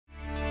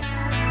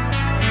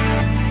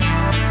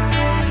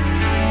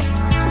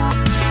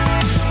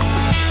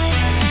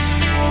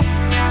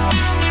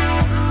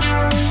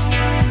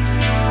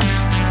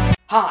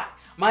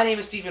My name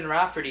is Stephen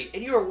Rafferty,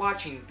 and you are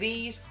watching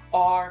These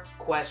Are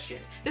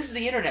Questions. This is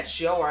the internet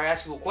show where I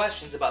ask people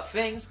questions about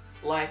things,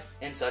 life,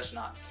 and such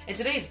not. And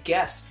today's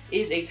guest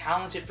is a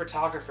talented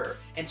photographer,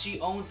 and she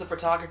owns the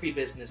photography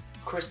business,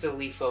 Krista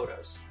Lee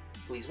Photos.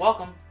 Please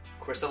welcome,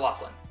 Krista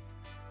Locklin.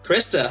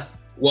 Krista,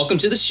 welcome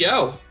to the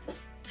show.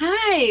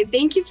 Hi,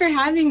 thank you for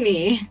having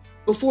me.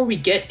 Before we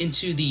get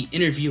into the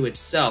interview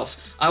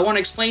itself, I want to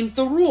explain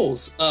the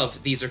rules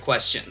of These Are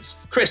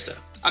Questions.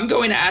 Krista, I'm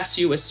going to ask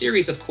you a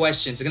series of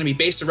questions that are going to be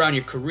based around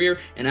your career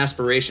and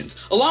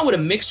aspirations, along with a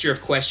mixture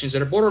of questions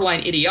that are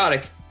borderline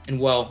idiotic and,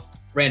 well,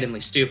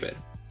 randomly stupid.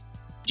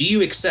 Do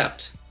you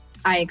accept?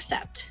 I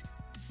accept.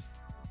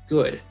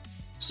 Good.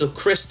 So,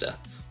 Krista,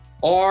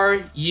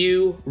 are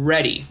you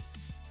ready?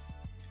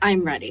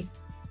 I'm ready.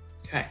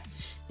 Okay.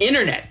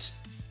 Internet,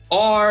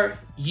 are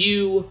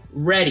you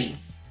ready?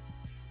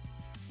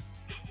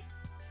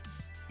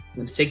 I'm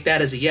going to take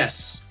that as a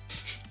yes.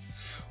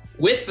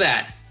 With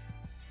that,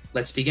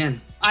 let's begin.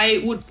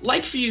 I would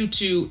like for you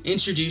to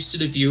introduce to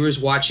the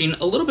viewers watching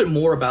a little bit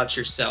more about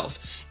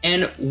yourself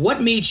and what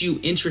made you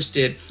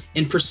interested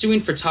in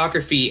pursuing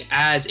photography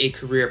as a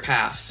career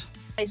path.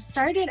 I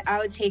started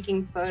out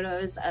taking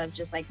photos of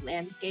just like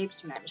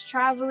landscapes when I was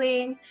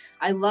traveling.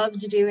 I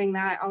loved doing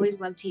that. I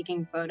always loved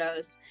taking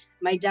photos.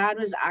 My dad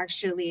was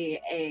actually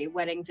a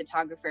wedding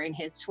photographer in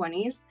his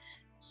 20s.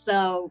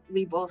 So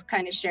we both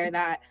kind of share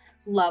that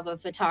love of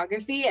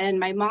photography, and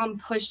my mom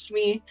pushed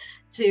me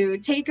to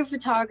take a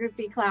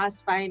photography class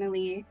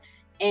finally,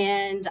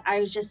 and I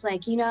was just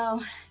like,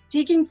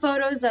 taking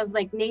photos of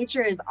like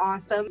nature is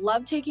awesome.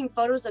 Love taking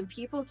photos of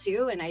people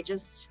too, and I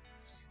just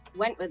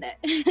went with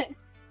it.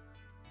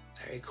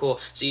 Very cool.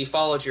 So you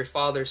followed your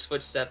father's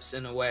footsteps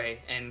in a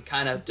way and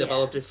kind of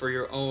developed it for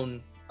your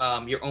own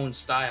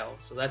style.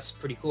 So that's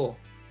pretty cool.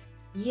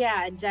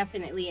 Yeah,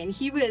 definitely. And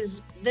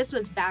this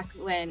was back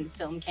when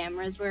film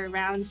cameras were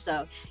around,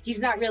 so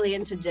he's not really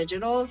into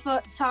digital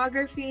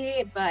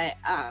photography, but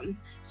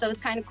so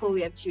it's kind of cool.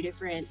 We have two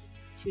different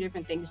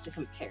things to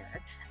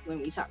compare when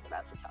we talk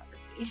about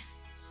photography.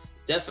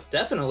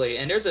 Definitely.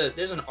 And there's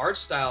an art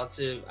style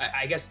to,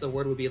 I guess the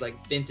word would be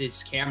like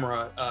vintage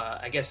camera,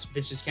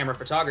 vintage camera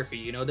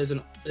photography. There's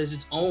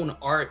its own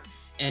art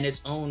and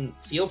its own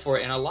feel for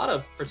it. And a lot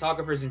of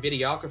photographers and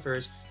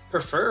videographers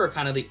prefer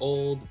kind of the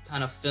old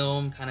kind of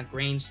film, kind of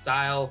grain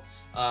style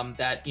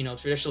that,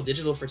 traditional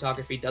digital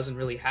photography doesn't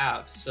really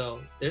have.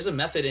 So there's a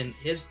method in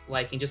his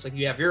liking, just like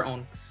you have your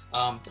own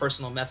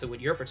personal method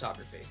with your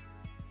photography.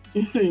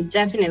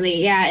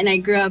 Definitely, yeah. And I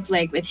grew up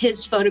like with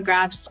his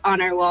photographs on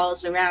our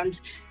walls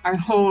around our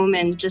home,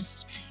 and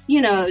just,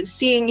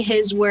 seeing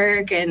his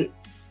work, and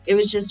it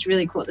was just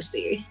really cool to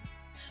see.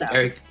 So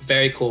very,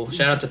 very cool.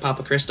 Shout out to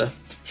Papa Krista.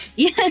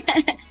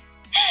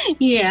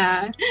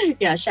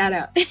 Yeah, shout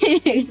out.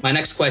 My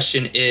next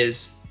question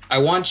is, I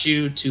want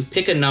you to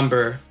pick a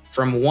number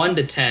from 1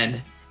 to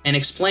 10 and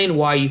explain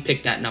why you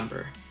picked that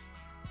number.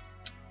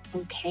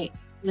 Okay,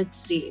 let's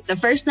see. The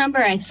first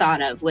number I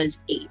thought of was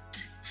 8.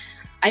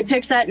 I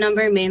picked that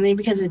number mainly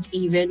because it's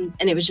even,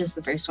 and it was just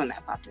the first one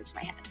that popped into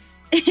my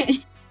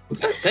head.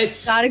 Okay.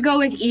 Gotta go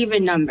with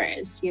even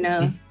numbers,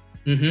 Even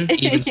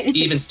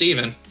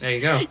Steven. There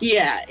you go.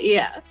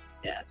 Yeah.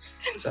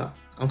 So,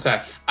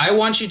 okay. I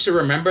want you to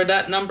remember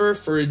that number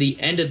for the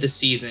end of the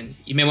season.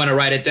 You may want to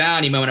write it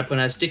down. You may want to put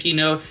on a sticky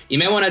note. You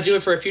may want to do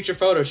it for a future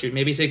photo shoot.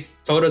 Maybe take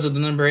photos of the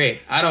number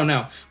 8. I don't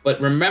know. But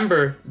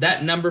remember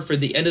that number for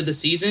the end of the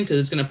season, because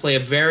it's going to play a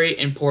very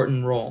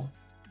important role.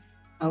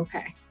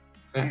 Okay.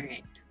 All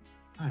right.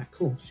 All right,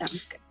 cool.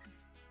 Sounds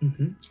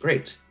good.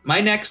 Great. My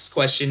next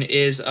question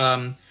is,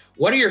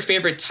 what are your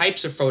favorite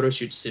types of photo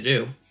shoots to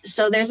do?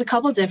 So there's a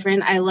couple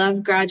different. I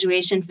love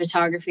graduation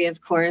photography,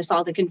 of course.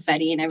 All the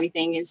confetti and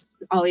everything is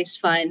always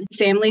fun.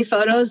 Family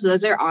photos,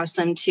 those are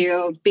awesome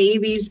too.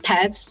 Babies,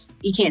 pets,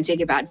 you can't take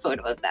a bad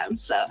photo of them.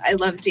 So I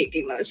love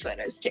taking those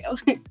photos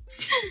too.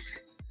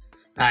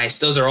 Nice.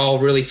 Those are all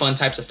really fun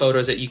types of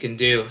photos that you can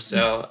do.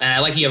 So, and I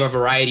like you have a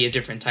variety of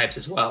different types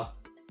as well.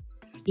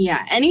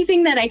 Yeah,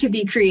 anything that I could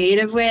be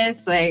creative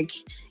with, like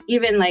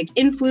even like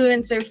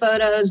influencer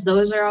photos,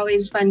 those are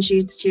always fun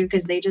shoots too,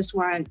 because they just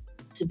want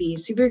to be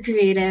super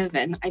creative,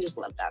 and I just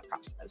love that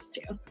process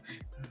too.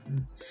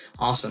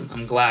 Awesome.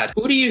 I'm glad.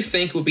 Who do you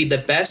think would be the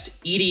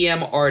best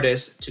EDM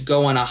artist to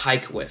go on a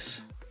hike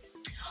with?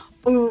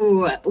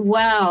 Ooh,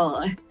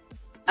 well,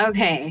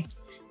 okay.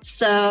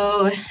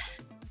 So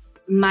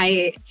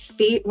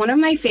one of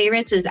my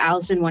favorites is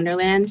Alice in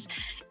Wonderland.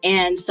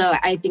 And so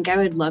I think I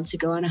would love to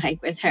go on a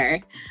hike with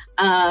her.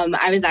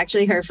 I was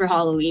actually her for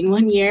Halloween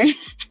one year.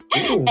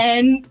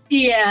 And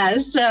yeah,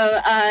 so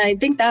I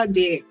think that would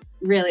be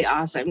really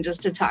awesome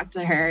just to talk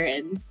to her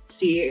and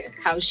see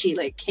how she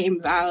like came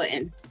about.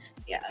 And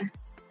yeah.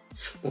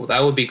 Well,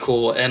 that would be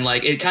cool. And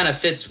like, it kind of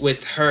fits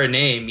with her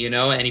name,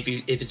 and if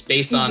it's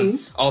based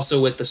on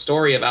also with the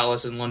story of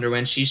Alice in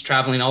Wonderland, she's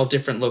traveling all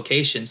different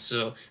locations.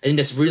 So I think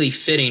that's really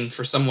fitting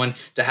for someone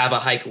to have a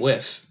hike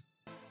with.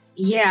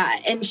 Yeah,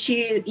 and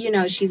she,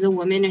 she's a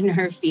woman in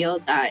her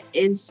field that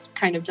is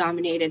kind of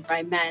dominated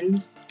by men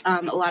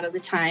a lot of the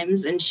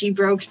times, and she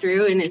broke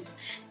through and is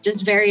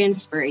just very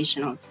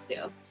inspirational to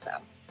do. So,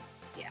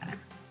 yeah.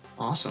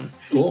 Awesome.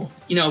 Cool.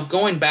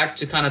 Going back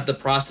to kind of the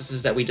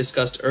processes that we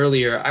discussed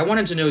earlier, I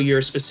wanted to know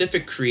your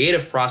specific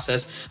creative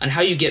process on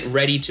how you get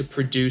ready to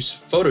produce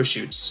photo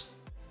shoots.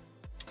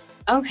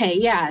 Okay,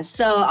 yeah.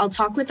 So I'll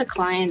talk with the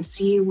client,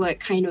 see what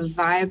kind of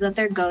vibe that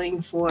they're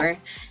going for.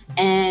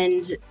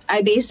 And I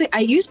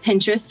use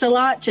Pinterest a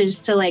lot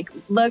to like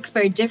look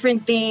for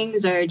different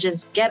things or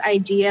just get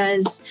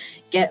ideas,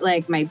 get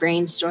like my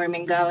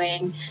brainstorming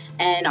going.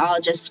 And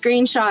I'll just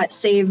screenshot,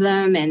 save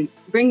them, and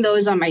bring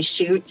those on my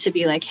shoot to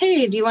be like,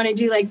 hey, do you want to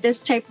do like this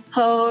type of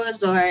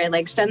pose? Or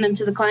like send them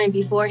to the client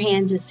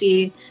beforehand to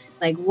see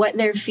like what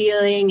they're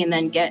feeling, and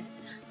then get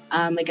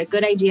like a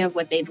good idea of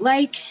what they'd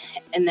like.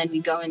 And then we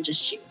go and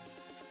just shoot.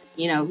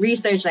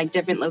 Research like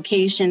different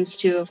locations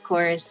too, of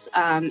course.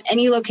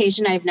 Any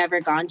location I've never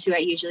gone to, I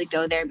usually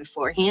go there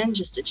beforehand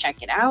just to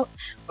check it out,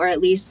 or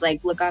at least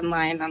like look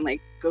online on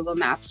like Google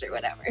Maps or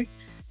whatever.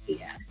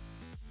 Yeah.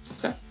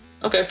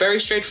 Okay. Very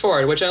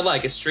straightforward, which I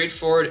like. It's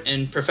straightforward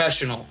and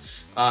professional,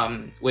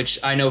 which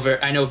I know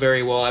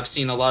very well. I've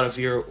seen a lot of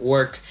your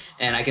work,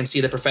 and I can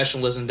see the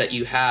professionalism that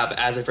you have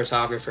as a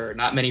photographer.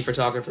 Not many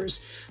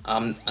photographers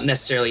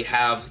necessarily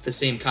have the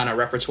same kind of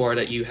repertoire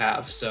that you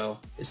have, so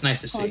it's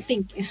nice to see. Oh,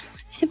 thank you.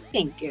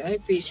 Thank you. I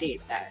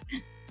appreciate that.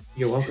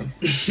 You're welcome.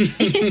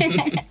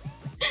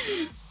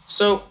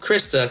 So,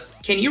 Krista,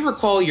 can you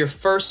recall your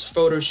first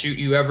photo shoot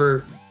you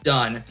ever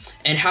done,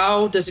 and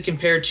how does it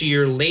compare to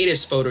your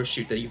latest photo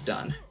shoot that you've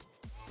done?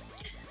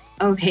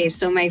 Okay,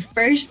 so my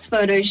first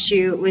photo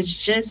shoot was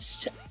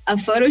just a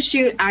photo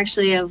shoot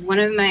actually of one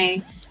of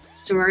my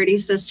sorority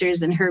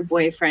sisters and her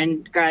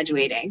boyfriend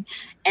graduating.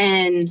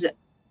 And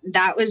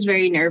that was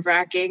very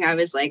nerve-wracking. I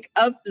was like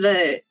up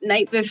the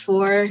night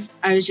before.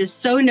 I was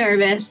just so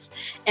nervous.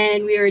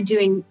 And we were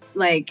doing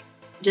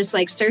just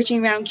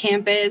searching around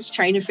campus,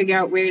 trying to figure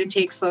out where to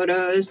take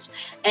photos.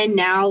 And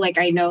now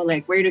I know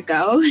where to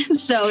go.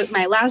 So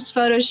my last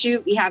photo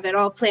shoot, we have it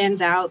all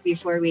planned out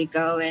before we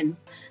go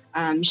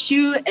and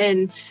shoot.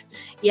 And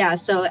yeah,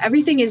 so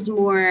everything is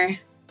more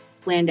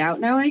planned out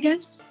now, I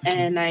guess.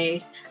 And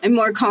I'm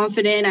more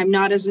confident. I'm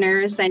not as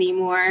nervous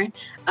anymore.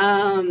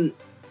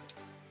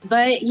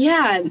 But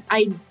yeah,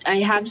 I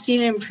have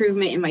seen an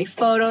improvement in my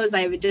photos. I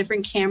have a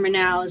different camera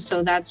now,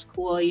 so that's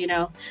cool,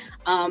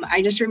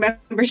 I just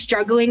remember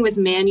struggling with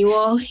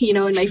manual,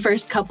 in my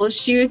first couple of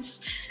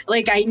shoots.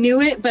 I knew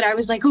it, but I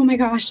was like, oh my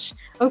gosh,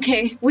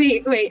 okay,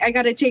 wait, I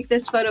got to take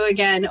this photo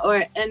again.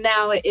 And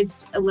now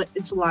it's a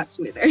lot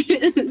smoother.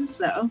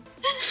 So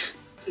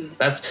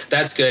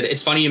that's good.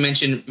 It's funny you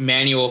mentioned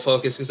manual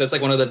focus, because that's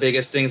one of the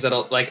biggest things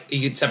that'll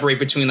you can separate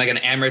between an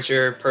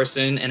amateur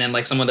person and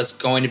then someone that's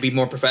going to be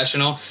more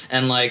professional.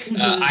 And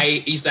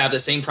I used to have the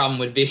same problem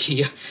with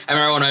video. I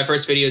remember one of my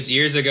first videos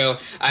years ago,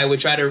 I would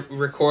try to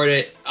record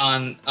it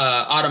on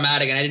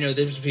automatic, and I didn't know the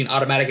difference between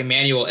automatic and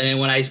manual. And then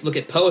when I look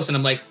at post, and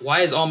I'm like,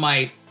 why is all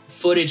my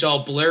footage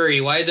all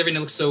blurry? Why does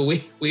everything look so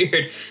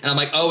weird? And I'm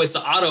like, oh, it's the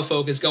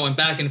autofocus going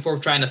back and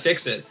forth trying to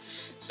fix it.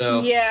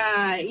 So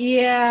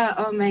yeah.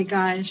 Oh my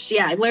gosh.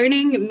 Yeah.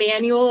 Learning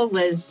manual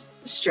was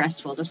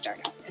stressful to start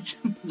out with,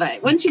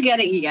 but once you get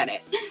it, you get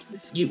it.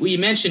 You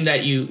mentioned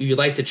that you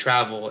like to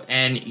travel,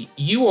 and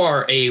you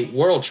are a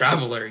world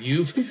traveler.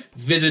 You've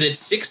visited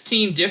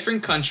 16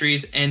 different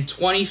countries and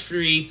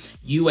 23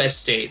 US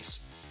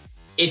states.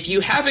 If you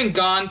haven't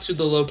gone to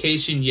the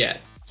location yet,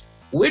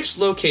 which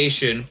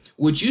location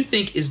would you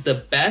think is the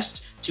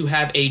best to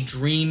have a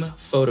dream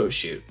photo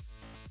shoot?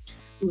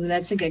 Ooh,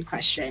 that's a good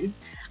question.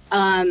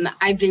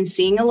 I've been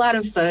seeing a lot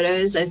of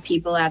photos of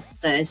people at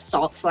the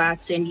Salt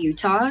Flats in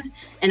Utah,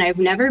 and I've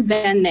never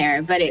been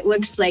there, but it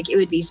looks like it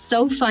would be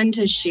so fun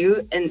to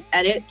shoot and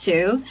edit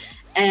too.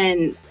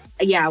 And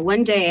yeah,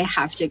 one day I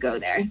have to go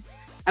there.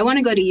 I want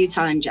to go to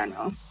Utah in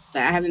general,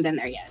 but I haven't been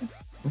there yet.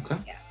 Okay.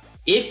 Yeah.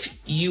 If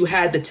you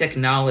had the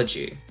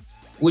technology,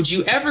 would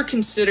you ever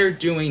consider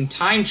doing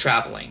time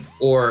traveling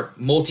or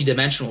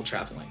multidimensional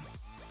traveling?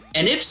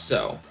 And if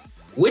so,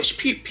 which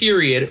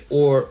period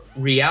or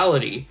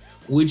reality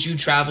would you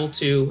travel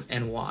to,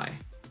 and why?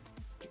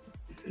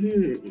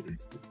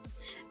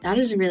 That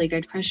is a really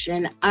good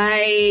question.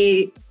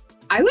 I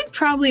would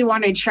probably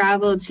want to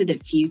travel to the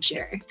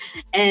future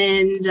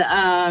and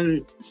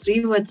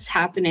see what's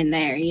happening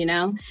there,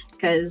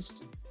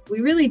 because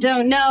we really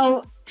don't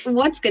know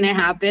what's going to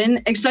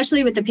happen,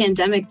 especially with the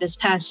pandemic this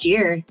past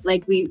year.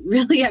 We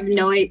really have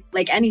no,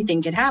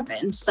 anything could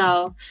happen.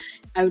 So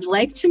I would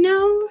like to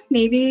know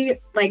maybe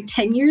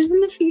 10 years in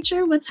the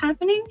future what's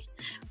happening.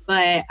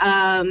 But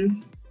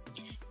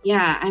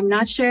yeah, I'm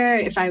not sure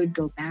if I would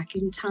go back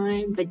in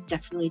time, but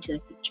definitely to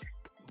the future.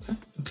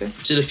 Okay.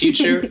 To the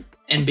future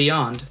and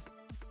beyond.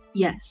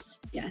 Yes,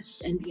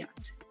 and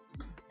beyond.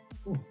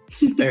 Cool.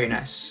 Very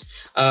nice.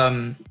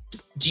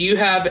 Do you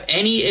have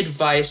any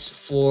advice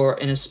for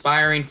an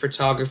aspiring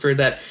photographer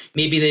that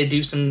maybe they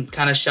do some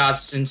kind of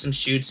shots and some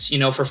shoots, you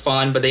know, for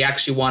fun, but they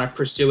actually want to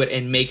pursue it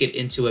and make it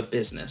into a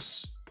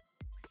business?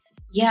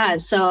 Yeah,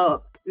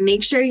 so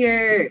make sure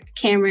your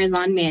camera is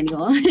on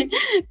manual.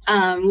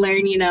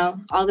 Learn, you know,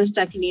 all the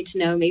stuff you need to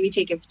know. Maybe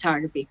take a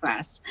photography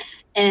class.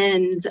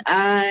 And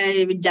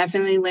I would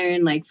definitely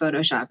learn like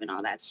Photoshop and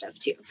all that stuff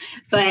too.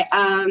 But,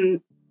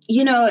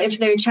 you know, if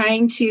they're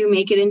trying to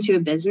make it into a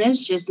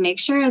business, just make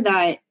sure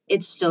that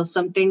it's still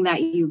something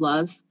that you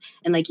love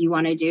and like you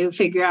want to do.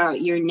 Figure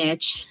out your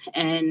niche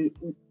and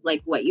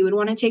like what you would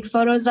want to take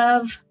photos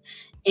of.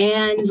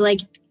 And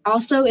like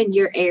also in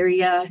your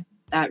area,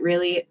 that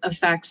really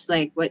affects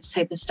like what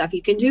type of stuff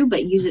you can do,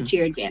 but use it to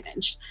your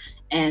advantage.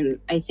 And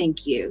I think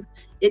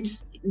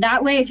it's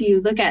that way. If you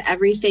look at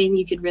everything,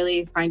 you could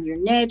really find your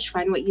niche,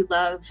 find what you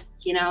love.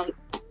 You know,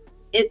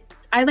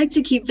 I like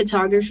to keep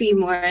photography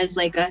more as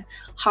like a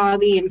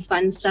hobby and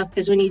fun stuff,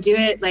 because when you do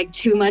it like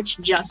too much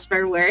just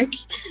for work,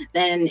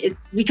 then it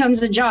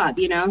becomes a job,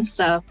 you know?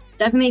 So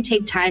definitely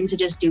take time to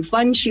just do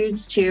fun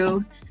shoots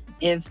too,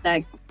 if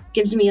that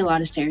gives me a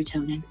lot of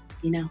serotonin,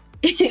 you know?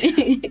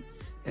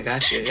 I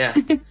got you, yeah.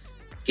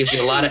 Gives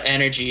you a lot of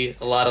energy,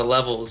 a lot of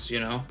levels, you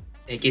know?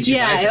 It gives you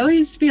I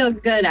always feel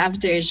good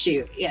after a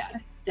shoot. Yeah,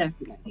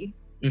 definitely.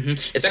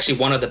 It's actually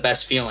one of the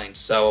best feelings.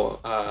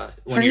 So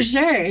when you're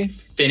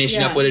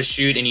finishing up with a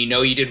shoot and you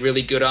know you did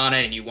really good on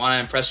it and you want to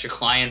impress your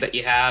client that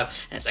you have,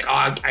 and it's like,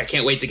 oh, I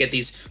can't wait to get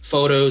these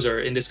photos, or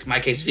in my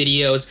case,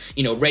 videos,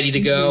 you know, ready to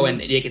go, and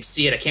they can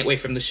see it. I can't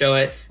wait for them to show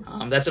it.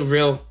 That's a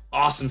real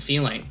awesome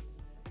feeling.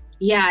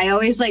 Yeah, I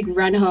always like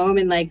run home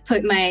and like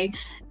put my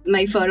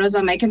photos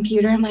on my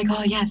computer. I'm like,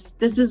 oh yes,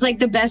 this is like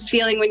the best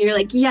feeling when you're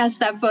like, yes,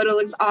 that photo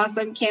looks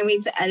awesome. Can't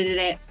wait to edit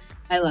it.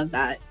 I love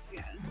that.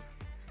 Yeah.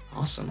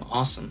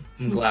 Awesome.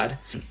 I'm glad.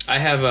 I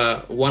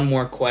have one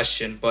more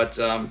question, but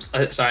sorry,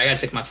 I gotta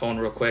take my phone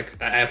real quick.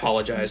 I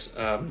apologize.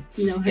 No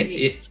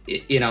worries.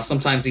 You know,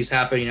 sometimes these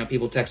happen. You know,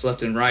 people text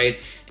left and right,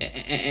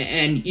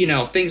 and you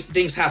know,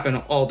 things happen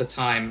all the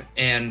time.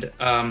 And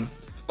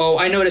oh,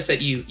 I noticed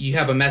that you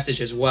have a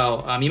message as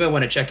well. You might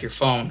want to check your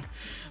phone.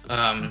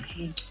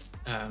 Okay.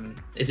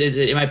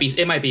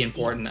 It might be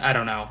important. I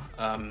don't know.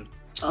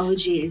 Oh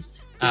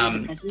geez. Is it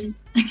the president?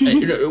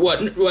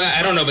 Well,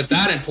 I don't know if it's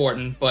that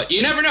important, but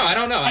you never know. I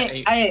don't know.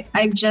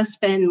 I've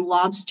just been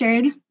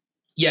lobstered.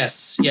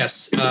 Yes. You've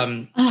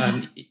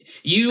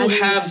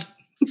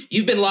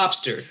been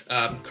lobstered,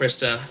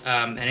 Krista.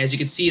 And as you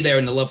can see there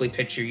in the lovely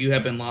picture, you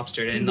have been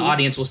lobstered, and the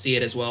audience will see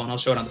it as well. And I'll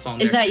show it on the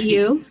phone. Is that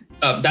you?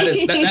 That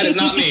is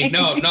not me.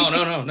 No.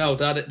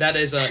 That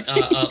is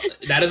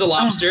a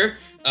lobster.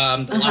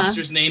 The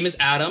lobster's name is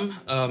Adam,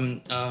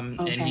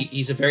 and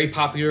he's a very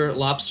popular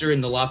lobster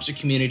in the lobster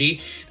community.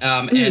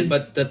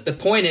 But the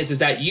point is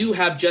that you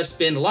have just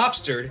been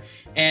lobstered,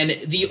 and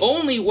the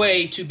only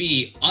way to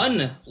be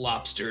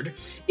unlobstered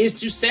is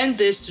to send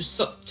this to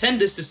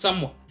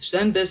someone.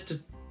 I'm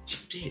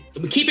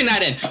keeping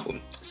that in.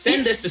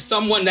 Send this to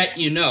someone that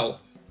you know.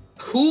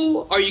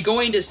 Who are you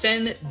going to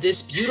send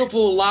this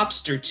beautiful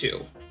lobster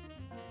to?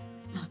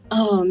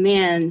 Oh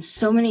man,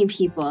 so many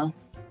people.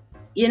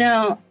 You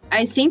know,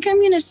 I think I'm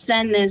going to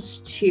send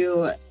this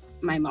to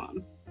my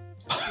mom.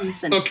 I'm going to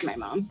send it to my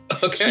mom.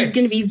 Okay. She's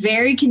going to be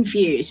very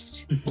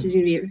confused. She's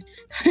going to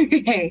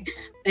be,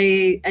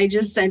 okay, I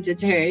just sent it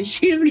to her.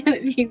 She's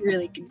going to be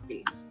really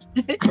confused.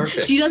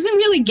 Perfect. She doesn't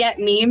really get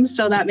memes,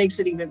 so that makes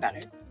it even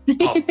better.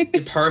 Oh,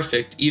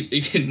 perfect.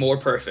 Even more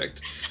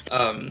perfect.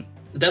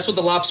 That's what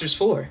the lobster's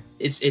for.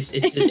 It's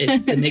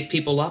to make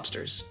people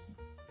lobsters.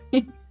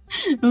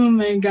 Oh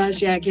my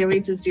gosh, yeah, I can't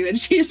wait to see what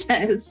she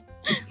says.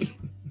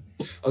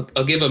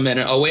 I'll give a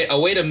minute. I'll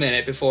wait a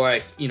minute before I,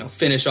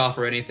 finish off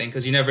or anything,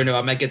 because you never know.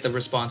 I might get the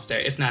response there.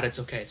 If not, it's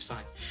okay. It's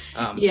fine.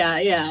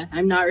 Yeah.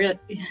 I'm not really.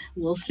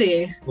 We'll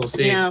see. We'll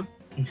see. You know,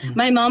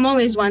 my mom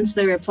always wants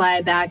the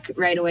reply back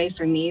right away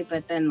from me,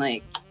 but then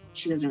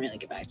she doesn't really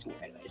get back to me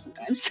right away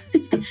sometimes.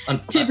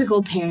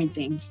 Typical parent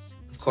things.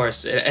 Of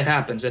course, it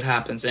happens. It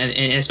happens, and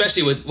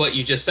especially with what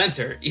you just sent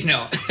her.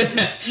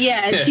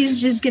 Yeah,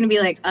 she's just gonna be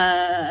like,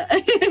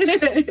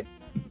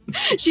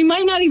 She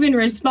might not even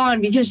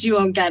respond because she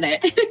won't get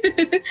it.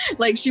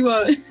 She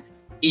won't.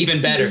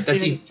 Even better.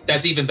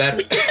 That's even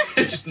better.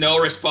 Just no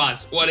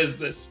response. What is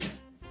this?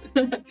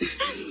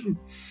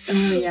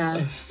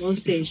 Yeah, we'll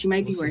see. She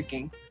might be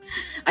working.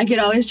 I could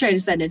always try to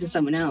send it to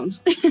someone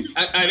else.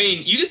 I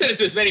mean, you can send it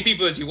to as many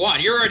people as you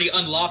want. You're already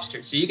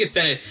unlobstered, so you can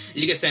send it.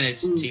 You can send it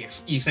to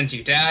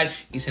your dad.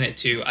 You can send it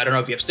to, I don't know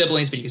if you have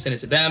siblings, but you can send it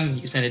to them.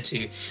 You can send it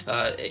to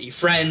your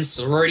friends,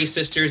 sorority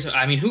sisters.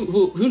 I mean,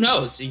 who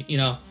knows? You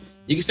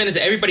can send it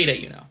to everybody that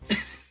you know.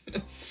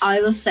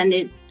 I'll send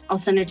it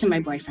to my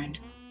boyfriend.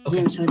 His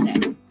name's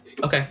Jose.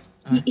 Okay.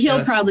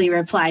 He'll probably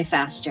reply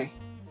faster.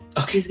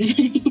 Okay. He's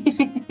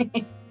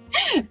gonna.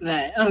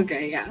 But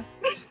okay, yeah.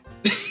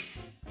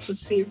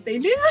 Let's see if they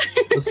do.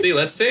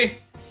 Let's see.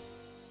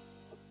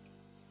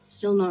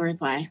 Still no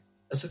reply.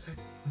 That's okay.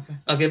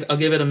 Okay. I'll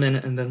give it a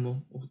minute, and then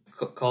we'll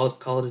call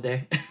it a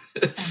day.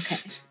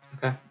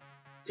 Okay.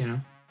 Okay.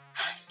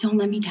 Don't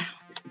let me down.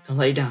 Don't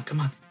lay down. Come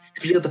on.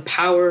 Feel the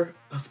power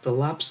of the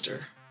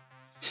lobster.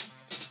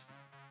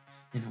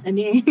 You know.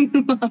 Any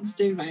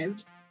lobster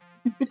vibes.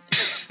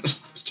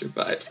 Lobster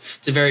vibes.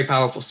 It's a very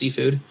powerful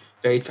seafood.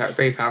 Very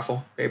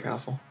powerful. Very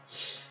powerful.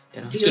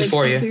 You know, it's good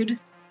for seafood? you.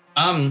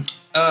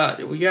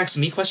 You're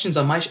asking me questions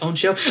on my own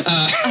show.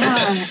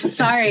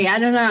 Sorry, I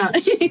don't know.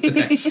 It's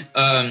okay.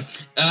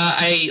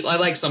 I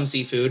like some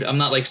seafood. I'm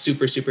not like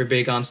super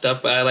big on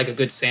stuff, but I like a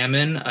good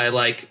salmon. I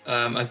like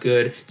a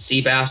good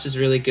sea bass is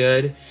really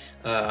good.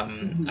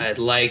 I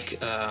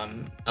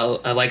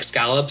like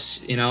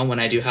scallops. You know, when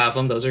I do have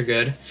them, those are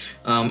good.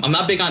 I'm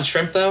not big on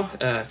shrimp though.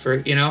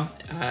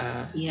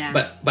 Yeah.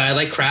 But I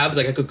like crabs.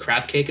 Like a good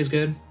crab cake is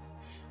good.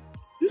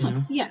 You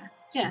know? Yeah.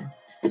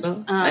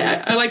 So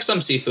I like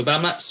some seafood, but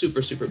I'm not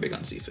super big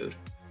on seafood.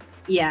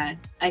 Yeah,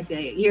 I feel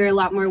you. You're a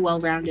lot more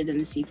well-rounded in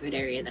the seafood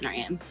area than I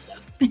am. So.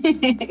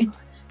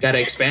 Gotta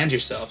expand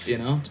yourself. You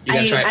know. You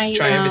gotta try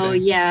know,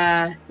 everything.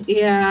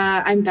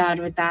 Yeah. I'm bad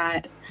with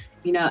that.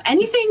 You know,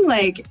 anything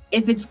like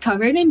if it's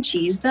covered in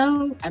cheese,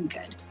 though, I'm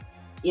good.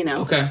 You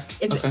know. Okay.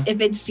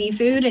 If it's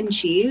seafood and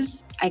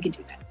cheese, I could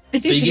do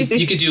that. So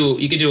you could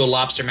do a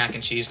lobster mac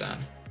and cheese then.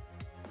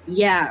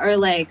 Yeah, or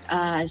like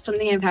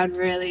something I've had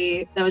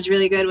that was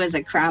really good was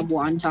a crab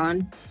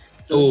wonton.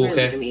 Oh,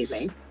 okay. Really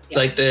amazing. Yeah.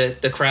 Like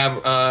the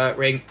crab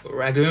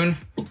ragoon.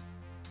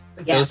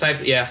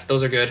 Yeah.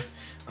 Those are good.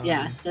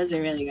 Yeah, those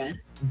are really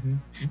good.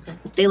 Okay.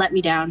 They let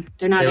me down.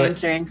 They're not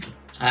answering.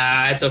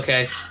 It's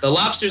okay. The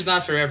lobster's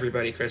not for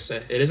everybody,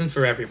 Krista. It isn't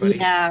for everybody.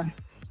 Yeah,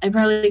 I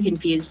probably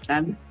confused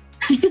them.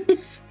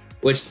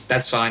 Which,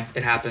 that's fine.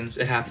 It happens.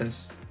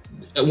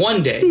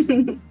 One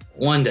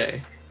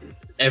day,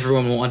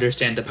 everyone will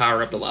understand the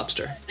power of the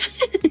lobster.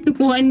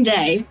 One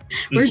day.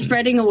 We're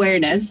spreading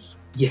awareness.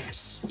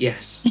 Yes.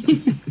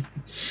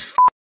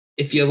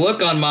 If you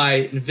look on my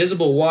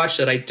invisible watch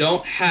that I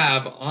don't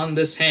have on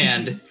this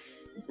hand,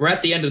 we're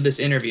at the end of this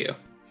interview.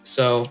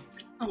 So,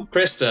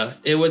 Krista,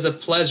 it was a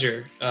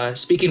pleasure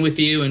speaking with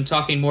you and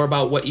talking more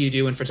about what you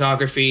do in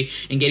photography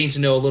and getting to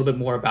know a little bit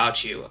more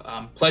about you.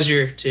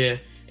 Pleasure to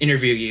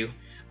interview you.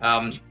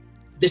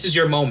 This is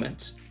your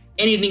moment.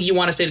 Anything you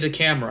want to say to the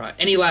camera,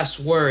 any last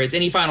words,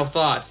 any final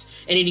thoughts,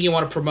 anything you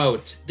want to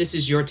promote, this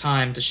is your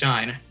time to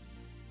shine.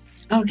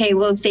 Okay,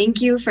 well,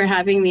 thank you for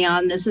having me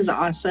on. This is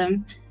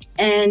awesome.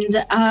 And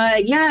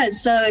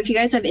so if you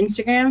guys have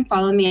Instagram,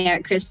 follow me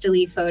at Krista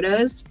Lee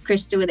Photos,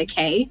 Krista with a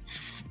K.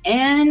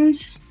 And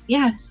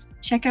yes,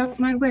 check out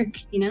my work,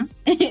 you know.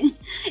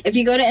 If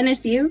you go to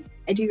NSU,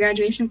 I do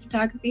graduation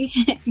photography.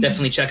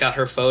 Definitely check out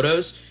her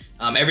photos.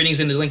 Everything's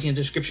in the link in the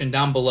description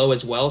down below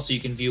as well, so you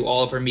can view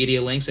all of her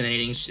media links and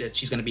anything that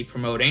she's going to be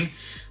promoting.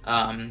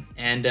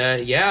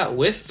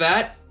 With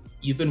that,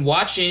 you've been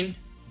watching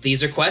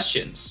These Are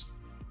Questions.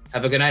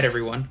 Have a good night,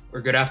 everyone, or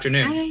good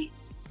afternoon, Bye.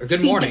 or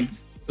good morning.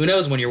 Who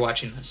knows when you're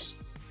watching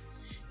this?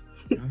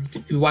 You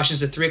could be watching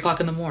this at 3 o'clock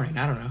in the morning.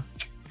 I don't know.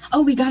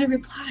 Oh, we got a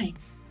reply.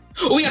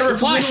 Oh, we got a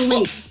reply. It's a little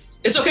late.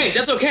 It's okay.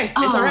 That's okay.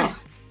 It's all right.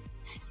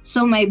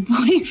 So my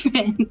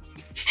boyfriend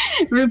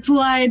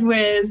replied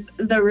with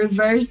the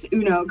reverse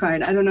Uno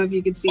card. I don't know if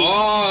you could see.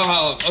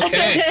 Oh,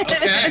 okay.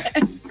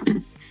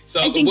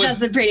 So I think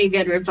that's a pretty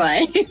good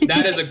reply.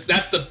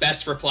 That's the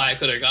best reply I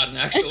could have gotten,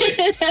 actually.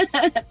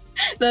 That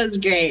was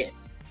great.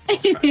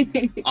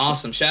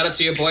 Awesome. Shout out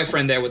to your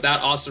boyfriend there with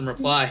that awesome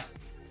reply.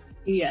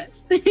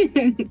 Yes.